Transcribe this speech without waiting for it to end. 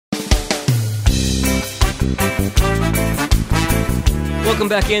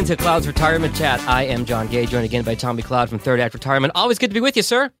Welcome back into Cloud's Retirement Chat. I am John Gay, joined again by Tommy Cloud from Third Act Retirement. Always good to be with you,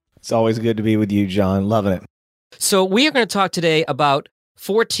 sir. It's always good to be with you, John. Loving it. So we are going to talk today about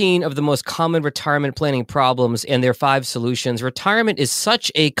 14 of the most common retirement planning problems and their 5 solutions. Retirement is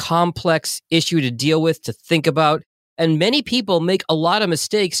such a complex issue to deal with, to think about, and many people make a lot of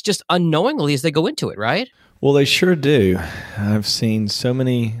mistakes just unknowingly as they go into it, right? Well, they sure do. I've seen so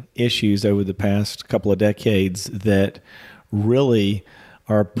many issues over the past couple of decades that really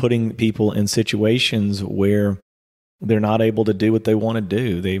are putting people in situations where they're not able to do what they want to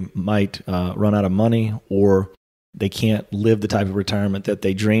do. They might run out of money, or they can't live the type of retirement that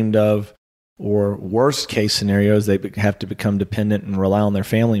they dreamed of, or worst case scenarios, they have to become dependent and rely on their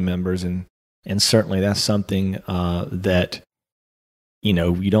family members. And certainly that's something that,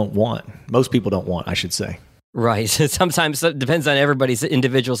 you don't want. Most people don't want, I should say. Right. Sometimes it depends on everybody's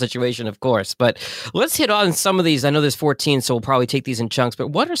individual situation, of course. But let's hit on some of these. I know there's 14, so we'll probably take these in chunks. But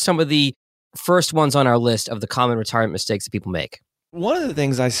what are some of the first ones on our list of the common retirement mistakes that people make? One of the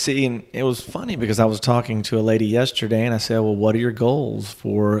things I see, and it was funny because I was talking to a lady yesterday and I said, well, what are your goals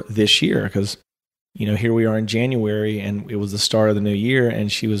for this year? Because, here we are in January and it was the start of the new year.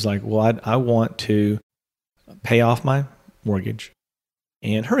 And she was like, well, I want to pay off my mortgage.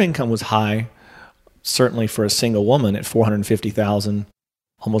 And her income was high, certainly for a single woman at $450,000,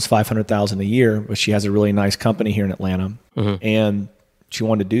 almost $500,000 a year. But she has a really nice company here in Atlanta. Mm-hmm. And she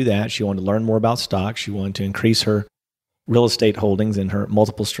wanted to do that. She wanted to learn more about stocks. She wanted to increase her real estate holdings and her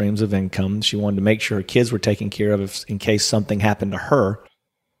multiple streams of income. She wanted to make sure her kids were taken care of in case something happened to her.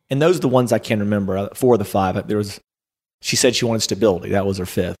 And those are the ones I can remember, 4 of the 5. She said she wanted stability. That was her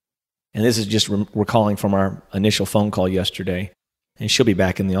 5th. And this is just recalling from our initial phone call yesterday. And she'll be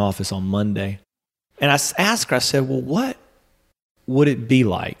back in the office on Monday. And I asked her, I said, well, what would it be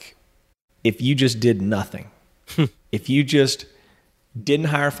like if you just did nothing? If you just didn't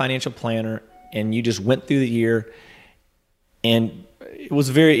hire a financial planner and you just went through the year? And it was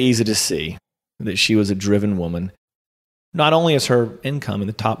very easy to see that she was a driven woman. Not only is her income in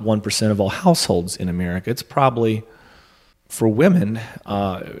the top 1% of all households in America, it's probably, for women,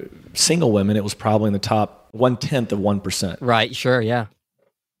 single women, it was probably in the top 1/10 of 1%. Right, sure, yeah.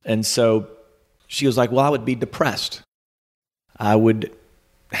 And so she was like, well, I would be depressed. I would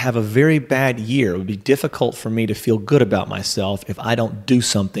have a very bad year. It would be difficult for me to feel good about myself if I don't do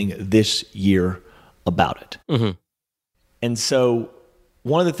something this year about it. Mm-hmm. And so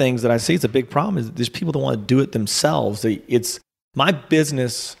one of the things that I see is a big problem is there's people that want to do it themselves. My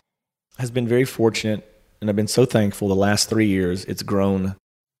business has been very fortunate, and I've been so thankful the last 3 years. It's grown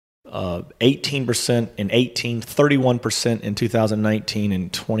 18% in 18, 31% in 2019,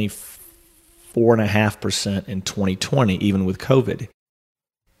 and 24.5% in 2020, even with COVID.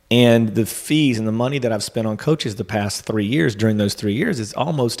 And the fees and the money that I've spent on coaches the past 3 years, during those 3 years, is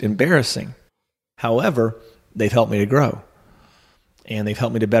almost embarrassing. However, they've helped me to grow. And they've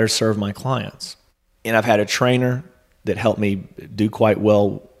helped me to better serve my clients. And I've had a trainer that helped me do quite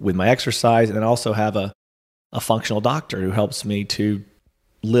well with my exercise. And I also have a functional doctor who helps me to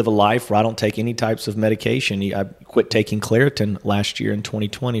live a life where I don't take any types of medication. I quit taking Claritin last year in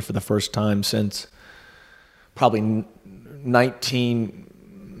 2020 for the first time since probably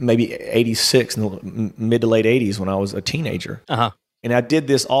 86, in the mid to late 80s when I was a teenager. Uh-huh. And I did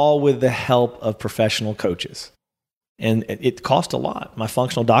this all with the help of professional coaches. And it cost a lot. My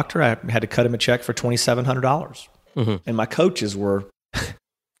functional doctor, I had to cut him a check for $2,700. Mm-hmm. And my coaches were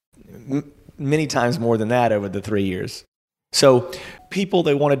many times more than that over the 3 years. So people,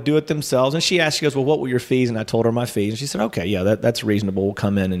 they want to do it themselves. And she goes, well, what were your fees? And I told her my fees. And she said, okay, yeah, that's reasonable. We'll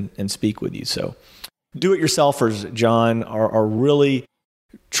come in and speak with you. So do-it-yourselfers, John, are really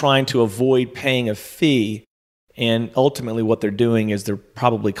trying to avoid paying a fee. And ultimately what they're doing is they're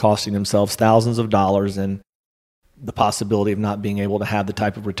probably costing themselves thousands of dollars and the possibility of not being able to have the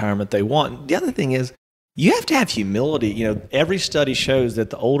type of retirement they want. The other thing is you have to have humility. Every study shows that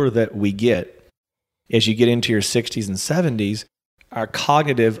the older that we get, as you get into your 60s and 70s, our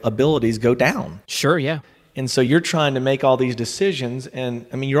cognitive abilities go down. Sure, yeah. And so you're trying to make all these decisions. And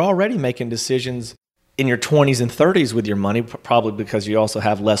you're already making decisions in your 20s and 30s with your money, probably because you also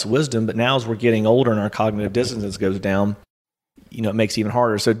have less wisdom. But now as we're getting older and our cognitive dissonance goes down, it makes it even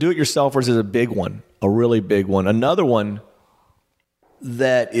harder. So do-it-yourselfers is a big one, a really big one. Another one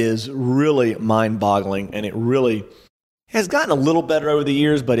that is really mind-boggling, and it really has gotten a little better over the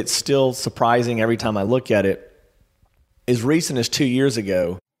years, but it's still surprising every time I look at it, as recent as 2 years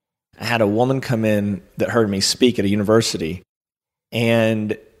ago, I had a woman come in that heard me speak at a university,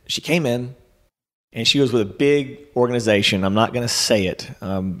 and she came in, and she was with a big organization. I'm not going to say it.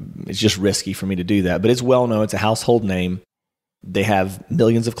 It's just risky for me to do that, but it's well known. It's a household name. They have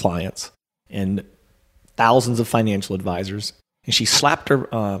millions of clients and thousands of financial advisors. And she slapped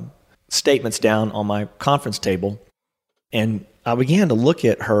her statements down on my conference table. And I began to look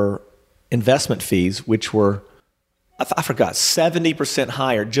at her investment fees, which were, I forgot, 70%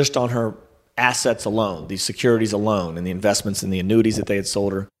 higher just on her assets alone, these securities alone, and the investments and the annuities that they had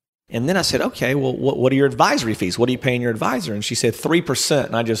sold her. And then I said, okay, well, what are your advisory fees? What are you paying your advisor? And she said 3%.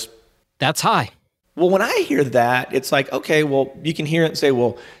 And I just... That's high. Well, when I hear that, it's like, okay, well, you can hear it and say,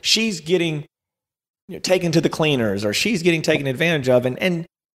 well, she's getting taken to the cleaners, or she's getting taken advantage of, and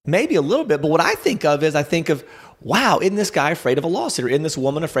maybe a little bit. But what I think of is, wow, isn't this guy afraid of a lawsuit? Or isn't this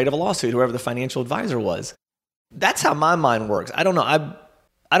woman afraid of a lawsuit, whoever the financial advisor was? That's how my mind works. I don't know.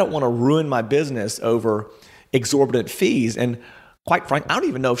 I don't want to ruin my business over exorbitant fees. And quite frankly, I don't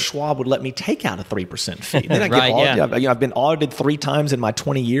even know if Schwab would let me take out a 3% fee. Then I Right, get audited. I've been audited 3 times in my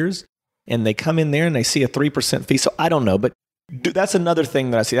 20 years, and they come in there and they see a 3% fee. So I don't know. But that's another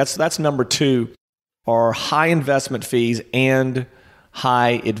thing that I see. That's number 2, are high investment fees and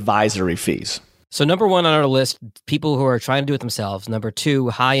high advisory fees. So number 1 on our list, people who are trying to do it themselves. Number 2,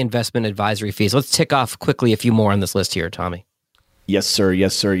 high investment advisory fees. Let's tick off quickly a few more on this list here, Tommy. Yes, sir.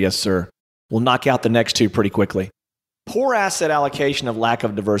 Yes, sir. Yes, sir. We'll knock out the next 2 pretty quickly. Poor asset allocation of lack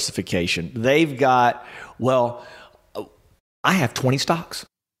of diversification. They've got, well, I have 20 stocks.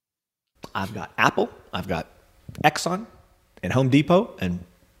 I've got Apple, I've got Exxon and Home Depot, and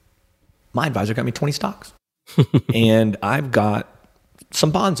my advisor got me 20 stocks. And I've got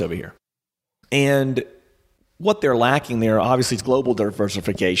some bonds over here. And what they're lacking there, obviously, is global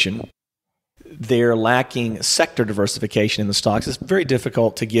diversification. They're lacking sector diversification in the stocks. It's very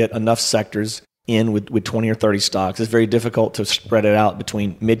difficult to get enough sectors in with 20 or 30 stocks. It's very difficult to spread it out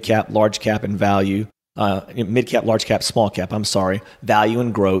between mid-cap, large-cap, and value. Mid-cap, large-cap, small-cap, value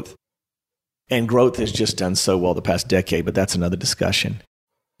and growth. And growth has just done so well the past decade, but that's another discussion.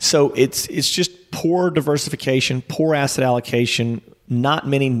 So it's just poor diversification, poor asset allocation, not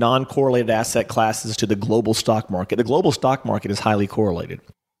many non-correlated asset classes to the global stock market. The global stock market is highly correlated.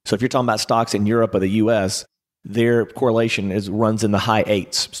 So if you're talking about stocks in Europe or the US, their correlation runs in the high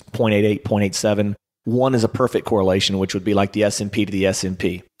 8s, 0.88, 0.87. 1 is a perfect correlation, which would be like the S&P to the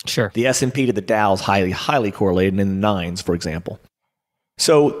S&P. Sure. The S&P to the Dow is highly, highly correlated in the 9s, for example.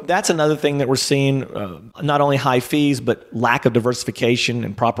 So that's another thing that we're seeing, not only high fees, but lack of diversification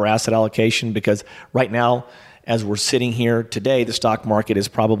and proper asset allocation, because right now, as we're sitting here today, the stock market is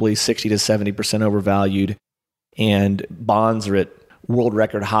probably 60 to 70% overvalued, and bonds are at world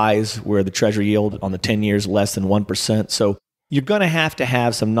record highs where the treasury yield on the 10 years less than 1%. So you're going to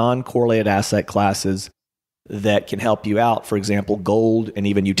have some non-correlated asset classes that can help you out. For example, gold and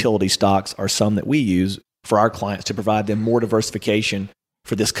even utility stocks are some that we use for our clients to provide them more diversification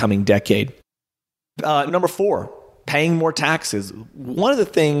for this coming decade. Number 4, paying more taxes. One of the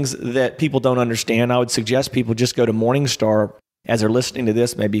things that people don't understand, I would suggest people just go to Morningstar as they're listening to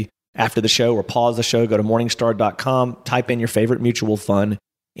this, maybe after the show, or pause the show, go to Morningstar.com, type in your favorite mutual fund.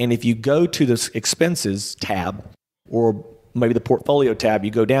 And if you go to the expenses tab, or maybe the portfolio tab,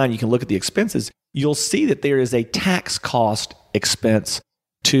 you go down, you can look at the expenses. You'll see that there is a tax cost expense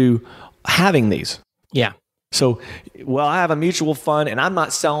to having these. Yeah. So, well, I have a mutual fund and I'm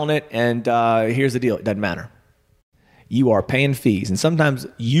not selling it, and here's the deal. It doesn't matter. You are paying fees. And sometimes,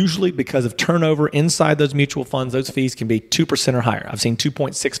 usually because of turnover inside those mutual funds, those fees can be 2% or higher. I've seen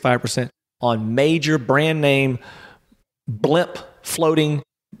 2.65% on major brand name blimp floating,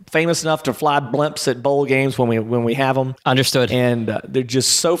 famous enough to fly blimps at bowl games when we have them. Understood. And they're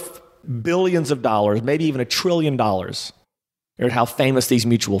just so billions of dollars, maybe even $1 trillion, or how famous these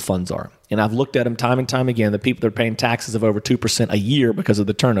mutual funds are. And I've looked at them time and time again, the people that are paying taxes of over 2% a year because of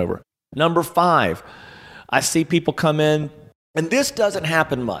the turnover. Number 5, I see people come in, and this doesn't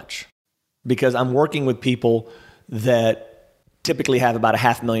happen much because I'm working with people that typically have about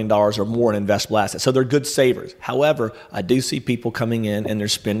 $500,000 or more in investable assets. So they're good savers. However, I do see people coming in and they're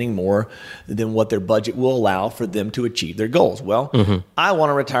spending more than what their budget will allow for them to achieve their goals. Well, I want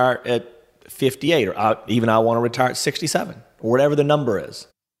to retire at 58, or I want to retire at 67, or whatever the number is.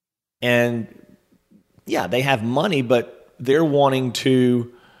 And yeah, they have money, but they're wanting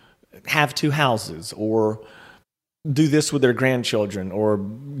to have 2 houses, or do this with their grandchildren, or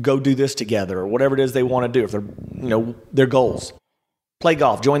go do this together, or whatever it is they want to do. If they're, their goals, play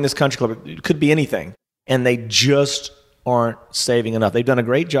golf, join this country club, it could be anything. And they just aren't saving enough. They've done a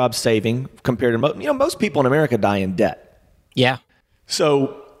great job saving compared to most people in America die in debt. Yeah.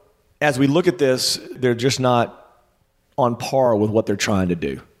 So as we look at this, they're just not on par with what they're trying to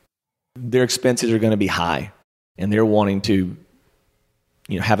do. Their expenses are going to be high, and they're wanting to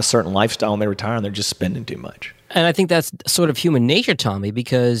have a certain lifestyle when they retire, and they're just spending too much. And I think that's sort of human nature, Tommy,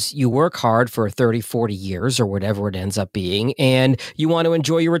 because you work hard for 30, 40 years or whatever it ends up being, and you want to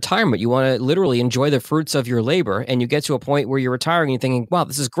enjoy your retirement. You want to literally enjoy the fruits of your labor, and you get to a point where you're retiring and you're thinking, wow,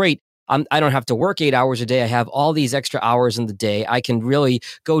 this is great. I don't have to work 8 hours a day. I have all these extra hours in the day. I can really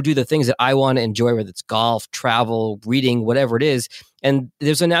go do the things that I want to enjoy, whether it's golf, travel, reading, whatever it is. And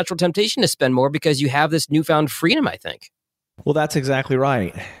there's a natural temptation to spend more because you have this newfound freedom, I think. Well, that's exactly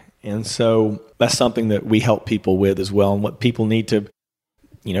right. And so that's something that we help people with as well, and what people need to,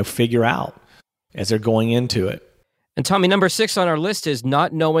 figure out as they're going into it. And Tommy, number 6 on our list is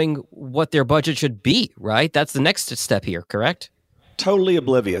not knowing what their budget should be, right? That's the next step here, correct? Totally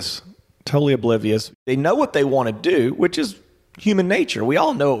oblivious. They know what they want to do, which is human nature. We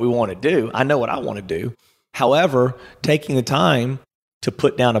all know what we want to do. I know what I want to do. However, taking the time to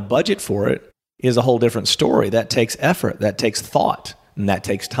put down a budget for it is a whole different story. That takes effort, that takes thought, and that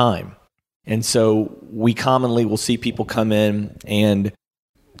takes time. And so we commonly will see people come in and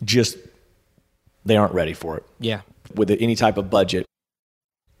just, they aren't ready for it. Yeah. With any type of budget.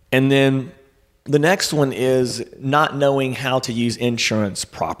 And then the next one is not knowing how to use insurance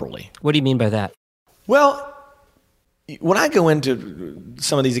properly. What do you mean by that? Well, when I go into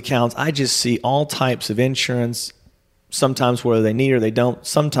some of these accounts, I just see all types of insurance, sometimes whether they need or they don't.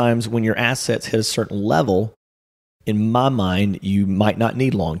 Sometimes when your assets hit a certain level, in my mind, you might not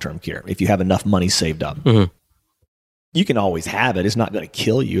need long-term care if you have enough money saved up. Mm-hmm. You can always have it. It's not going to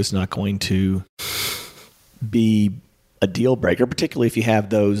kill you. It's not going to be a deal breaker, particularly if you have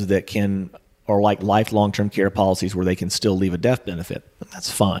those that are like life long-term care policies where they can still leave a death benefit. That's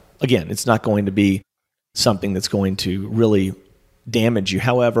fine. Again, it's not going to be something that's going to really damage you.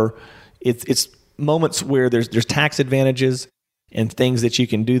 However, it's moments where there's tax advantages and things that you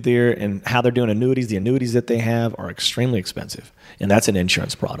can do there, and how they're doing annuities. The annuities that they have are extremely expensive, and that's an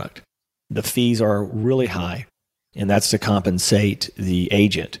insurance product. The fees are really high, and that's to compensate the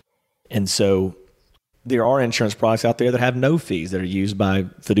agent. And so there are insurance products out there that have no fees that are used by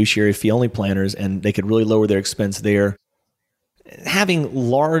fiduciary fee-only planners, and they could really lower their expense there. Having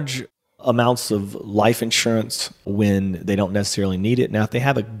large amounts of life insurance when they don't necessarily need it. Now, if they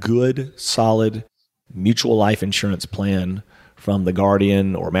have a good, solid mutual life insurance plan from the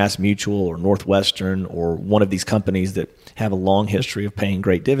Guardian or Mass Mutual or Northwestern or one of these companies that have a long history of paying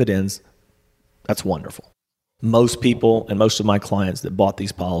great dividends, that's wonderful. Most people and most of my clients that bought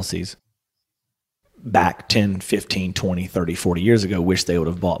these policies back 10, 15, 20, 30, 40 years ago wish they would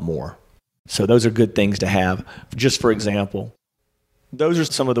have bought more. So those are good things to have. Just for example, those are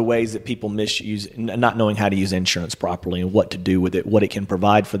some of the ways that people misuse, not knowing how to use insurance properly and what to do with it, what it can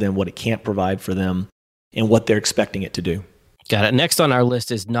provide for them, what it can't provide for them, and what they're expecting it to do. Got it. Next on our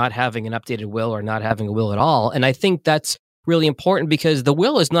list is not having an updated will or not having a will at all. And I think that's really important because the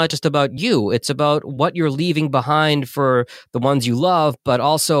will is not just about you. It's about what you're leaving behind for the ones you love, but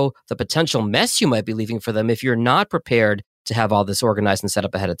also the potential mess you might be leaving for them if you're not prepared to have all this organized and set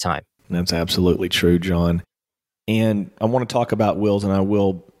up ahead of time. That's absolutely true, John. And I want to talk about wills, and I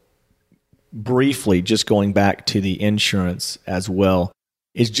will briefly, just going back to the insurance as well,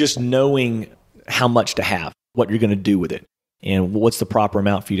 is just knowing how much to have, what you're going to do with it, and what's the proper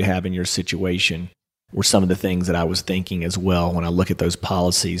amount for you to have in your situation were some of the things that I was thinking as well when I look at those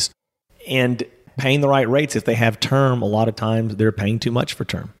policies. And paying the right rates. If they have term, a lot of times they're paying too much for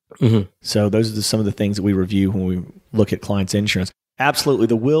term. Mm-hmm. So those are some of the things that we review when we look at clients' insurance. Absolutely.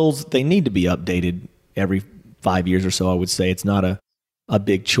 The wills, they need to be updated every 5 years or so, I would say. It's not a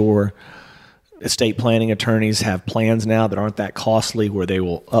big chore. Estate planning attorneys have plans now that aren't that costly where they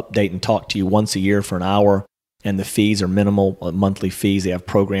will update and talk to you once a year for an hour, and the fees are minimal, monthly fees. They have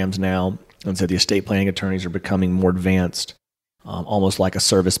programs now. And so the estate planning attorneys are becoming more advanced, almost like a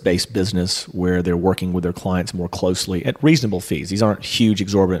service-based business where they're working with their clients more closely at reasonable fees. These aren't huge,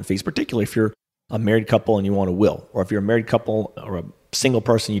 exorbitant fees, particularly if you're a married couple and you want a will, or if you're a married couple or a single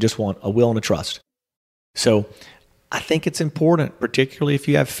person, you just want a will and a trust. So I think it's important, particularly if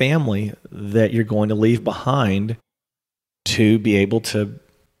you have family that you're going to leave behind, to be able to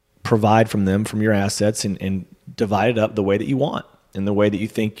provide from them, from your assets, and divide it up the way that you want and the way that you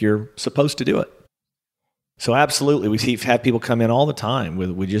think you're supposed to do it. So absolutely, we've had people come in all the time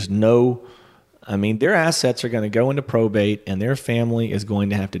with just no, their assets are going to go into probate and their family is going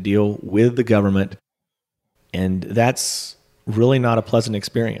to have to deal with the government. And that's really not a pleasant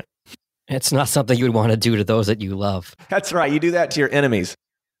experience. It's not something you would want to do to those that you love. That's right. You do that to your enemies.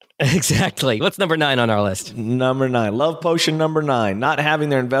 Exactly. What's number 9 on our list? Number 9. Love potion number 9. Not having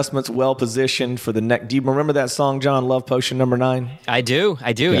their investments well positioned for the next. Do you remember that song, John? Love potion number 9? I do.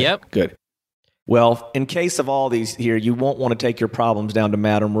 Good. Yep. Good. Well, in case of all these here, you won't want to take your problems down to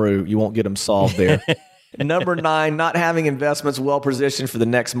Madame Rue. You won't get them solved there. Number 9, not having investments well positioned for the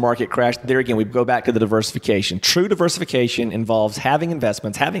next market crash. There again, we go back to the diversification. True diversification involves having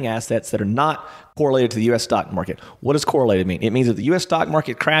investments, having assets that are not correlated to the U.S. stock market. What does correlated mean? It means if the U.S. stock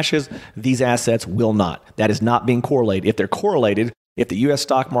market crashes, these assets will not. That is not being correlated. If they're correlated, if the U.S.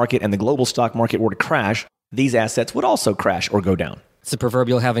 stock market and the global stock market were to crash, these assets would also crash or go down. It's the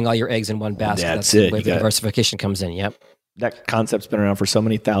proverbial having all your eggs in one basket. That's the it. way the diversification comes in. Yep. That concept's been around for so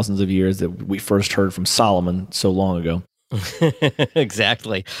many thousands of years that we first heard from Solomon so long ago.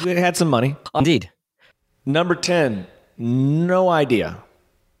 Exactly. We had some money. Indeed. Number 10, no idea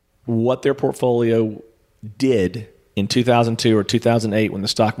what their portfolio did in 2002 or 2008 when the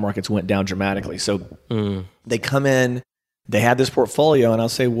stock markets went down dramatically. So they come in, they had this portfolio, and I'll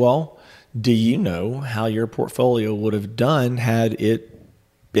say, well, do you know how your portfolio would have done had it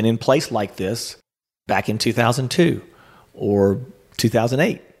been in place like this back in 2002 or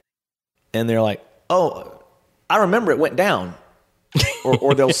 2008? And they're like, oh, I remember it went down.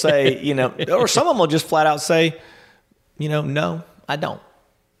 or they'll say, or some of them will just flat out say, no, I don't.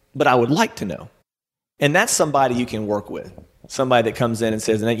 But I would like to know. And that's somebody you can work with. Somebody that comes in and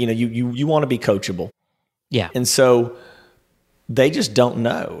says, you want to be coachable. Yeah. And so they just don't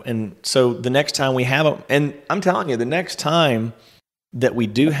know. And so the next time we have them, and I'm telling you, the next time that we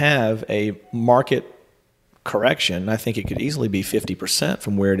do have a market correction, I think it could easily be 50%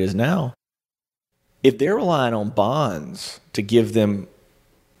 from where it is now. If they're relying on bonds to give them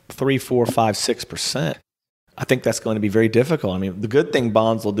 3, 4, 5, 6%, I think that's going to be very difficult. I mean, the good thing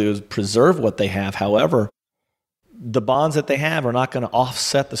bonds will do is preserve what they have. However, the bonds that they have are not going to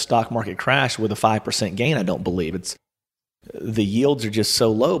offset the stock market crash with a 5% gain, I don't believe. The yields are just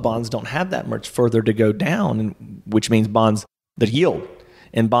so low, bonds don't have that much further to go down, which means bonds, the yield,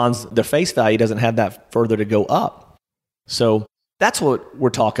 and bonds, their face value doesn't have that further to go up. So that's what we're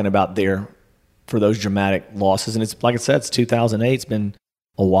talking about there for those dramatic losses. And it's like I said, it's 2008. It's been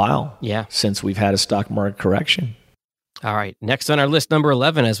a while since we've had a stock market correction. All right. Next on our list, number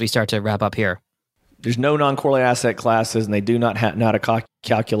 11, as we start to wrap up here. There's no non-correlated asset classes, and they do not know how to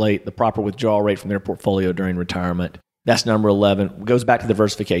calculate the proper withdrawal rate from their portfolio during retirement. That's number 11. It goes back to the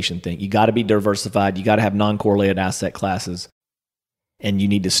diversification thing. You got to be diversified. You got to have non-correlated asset classes. And you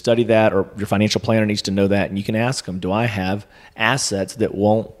need to study that, or your financial planner needs to know that. And you can ask them, do I have assets that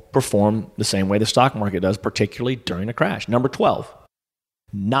won't perform the same way the stock market does, particularly during a crash? Number 12,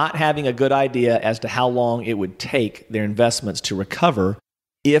 not having a good idea as to how long it would take their investments to recover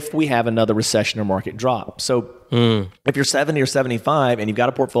if we have another recession or market drop. So if you're 70 or 75 and you've got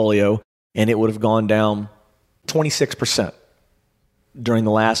a portfolio and it would have gone down 26% during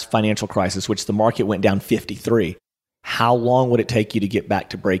the last financial crisis, which the market went down 53%, how long would it take you to get back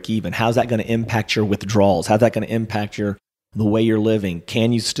to break even? How's that going to impact your withdrawals? How's that going to impact the way you're living?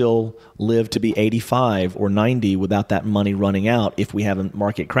 Can you still live to be 85 or 90 without that money running out if we have a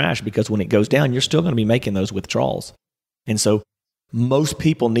market crash? Because when it goes down, you're still going to be making those withdrawals. And so most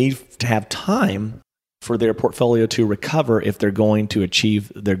people need to have time for their portfolio to recover if they're going to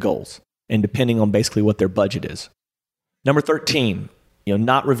achieve their goals, and depending on basically what their budget is. Number 13,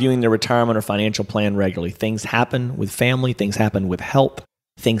 not reviewing their retirement or financial plan regularly. Things happen with family, things happen with health,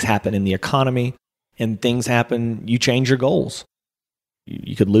 things happen in the economy, and things happen, you change your goals.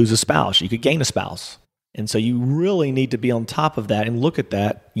 You could lose a spouse, you could gain a spouse. And so you really need to be on top of that and look at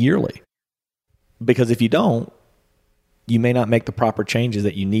that yearly. Because if you don't, you may not make the proper changes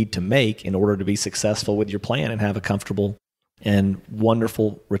that you need to make in order to be successful with your plan and have a comfortable and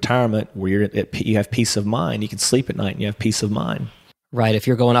wonderful retirement where you have peace of mind. You can sleep at night and you have peace of mind. Right. If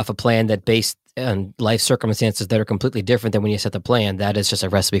you're going off a plan that based on life circumstances that are completely different than when you set the plan, that is just a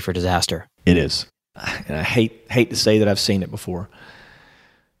recipe for disaster. It is. And I hate to say that I've seen it before.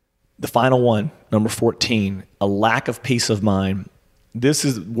 The final one, number 14, a lack of peace of mind. This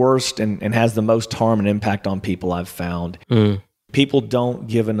is worst and has the most harm and impact on people I've found. People don't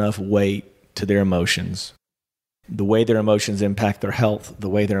give enough weight to their emotions. The way their emotions impact their health, the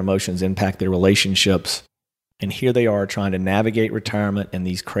way their emotions impact their relationships. And here they are trying to navigate retirement in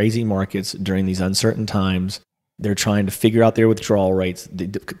these crazy markets during these uncertain times. They're trying to figure out their withdrawal rates. They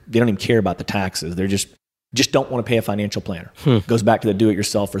don't even care about the taxes. They're just don't want to pay a financial planner. Goes back to the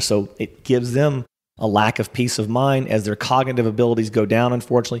do-it-yourselfer. So it gives them a lack of peace of mind as their cognitive abilities go down,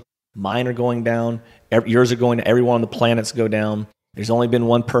 unfortunately. Mine are going down. Yours are going down. Everyone on the planets go down. There's only been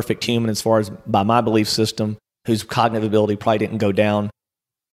one perfect human as far as by my belief system whose cognitive ability probably didn't go down.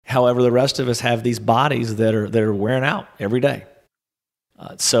 However, the rest of us have these bodies that are wearing out every day.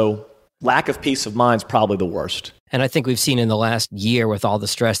 So lack of peace of mind is probably the worst. And I think we've seen in the last year with all the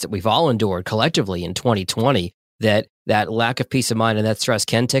stress that we've all endured collectively in 2020 that that lack of peace of mind and that stress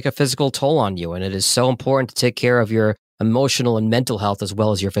can take a physical toll on you. And it is so important to take care of your emotional and mental health as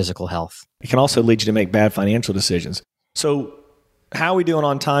well as your physical health. It can also lead you to make bad financial decisions. So how are we doing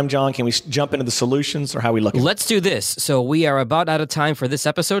on time, John? Can we jump into the solutions, or how are we looking? Let's do this. So we are about out of time for this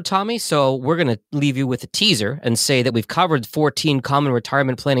episode, Tommy. So we're going to leave you with a teaser and say that we've covered 14 common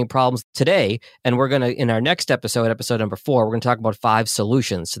retirement planning problems today. And we're going to, in our next episode, episode number 4, we're going to talk about 5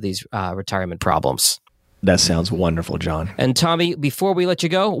 solutions to these retirement problems. That sounds wonderful, John. And Tommy, before we let you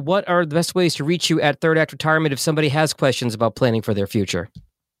go, what are the best ways to reach you at Third Act Retirement if somebody has questions about planning for their future?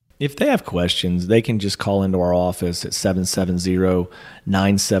 If they have questions, they can just call into our office at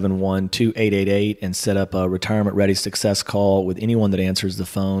 770-971-2888 and set up a retirement ready success call with anyone that answers the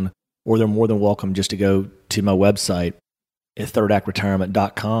phone. Or they're more than welcome just to go to my website at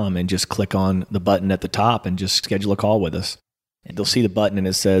thirdactretirement.com and just click on the button at the top and just schedule a call with us. And they'll see the button and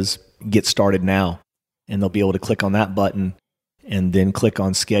it says, get started now. And they'll be able to click on that button and then click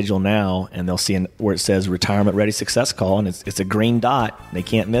on schedule now, and they'll see where it says retirement ready success call, and it's a green dot. They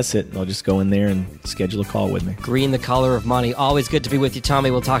can't miss it. They'll just go in there and schedule a call with me. Green, the color of money. Always good to be with you, Tommy.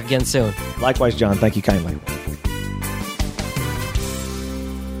 We'll talk again soon. Likewise, John. Thank you kindly.